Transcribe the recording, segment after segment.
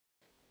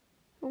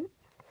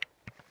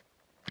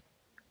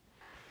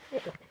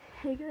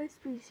Hey guys,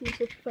 please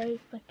subscribe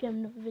back in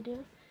another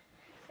video.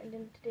 And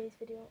in today's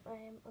video I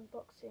am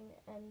unboxing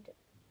and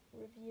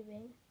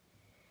reviewing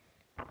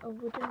a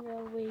wooden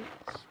railway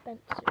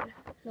Spencer.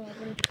 No,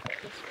 I've only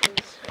just got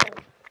this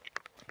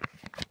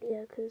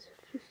because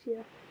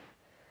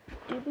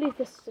I do believe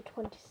this is a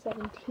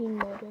 2017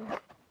 model.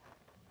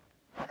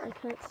 I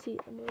can't see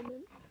at the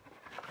moment.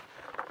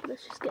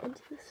 Let's just get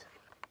into this.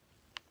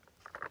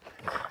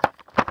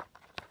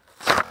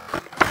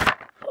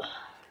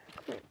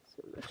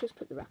 So let's just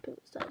put the wrapping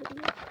aside of it.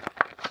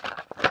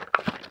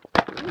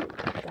 Ooh,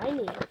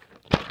 shiny.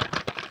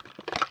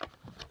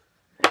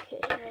 Okay,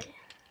 right.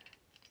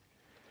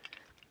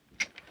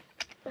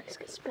 Let's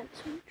get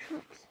Spencer on the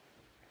trucks.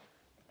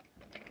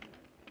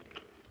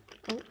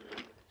 Oh,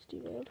 it's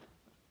derailed.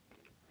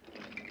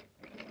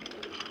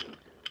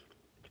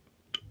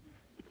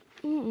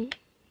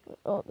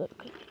 Oh,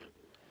 look.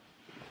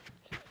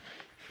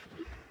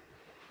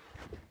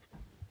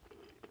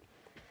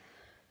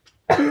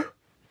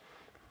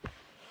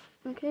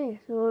 Okay,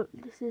 so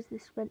this is the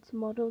Spencer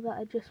model that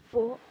I just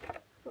bought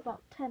for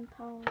about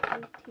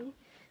 £10.80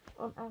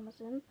 on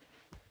Amazon.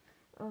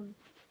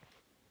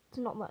 It's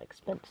not that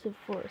expensive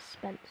for a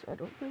Spencer, I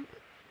don't think.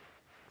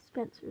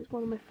 Spencer is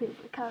one of my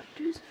favourite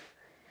characters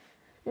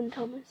in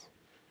Thomas.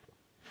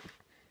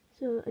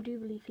 So I do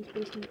believe he's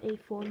based on an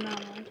A4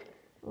 Mallard.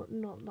 Well,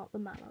 not the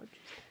Mallard,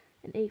 just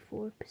an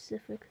A4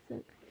 Pacific, I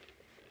think.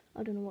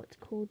 I don't know what it's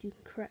called, you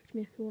can correct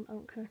me if you want, I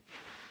don't care.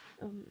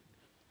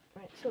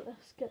 Right, so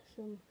let's get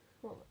some,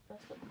 well,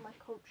 let's look at my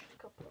coach to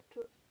couple up to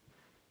it.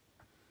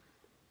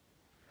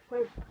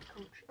 Where's my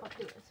coach? Oh,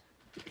 here it is.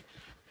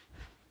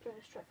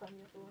 Let's try to find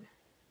the other one.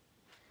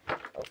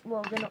 Oh,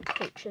 well, they're not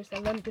coaches,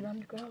 they're London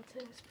Underground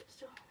things, but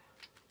still.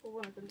 Well,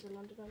 one of them's a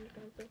London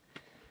Underground thing.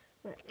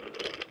 Right.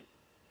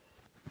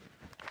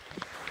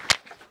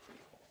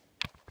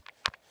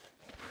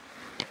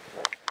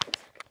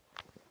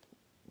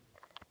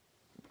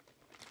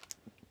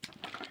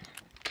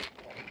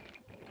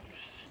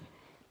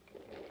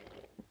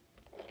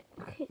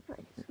 Okay,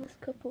 right, so this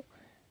couple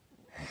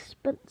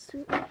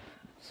Spencer.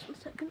 Just a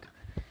second.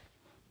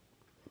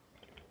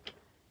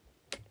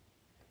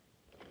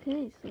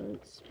 Okay, so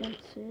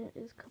Spencer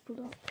is coupled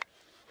up.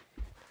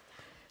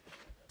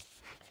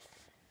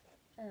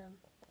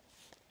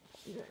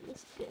 Right,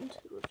 let's get into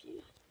the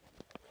review.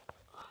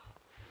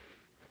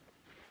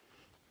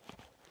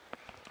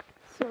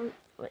 So,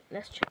 wait,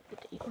 let's check the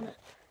date on it.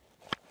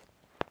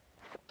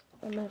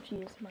 I'm going to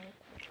use my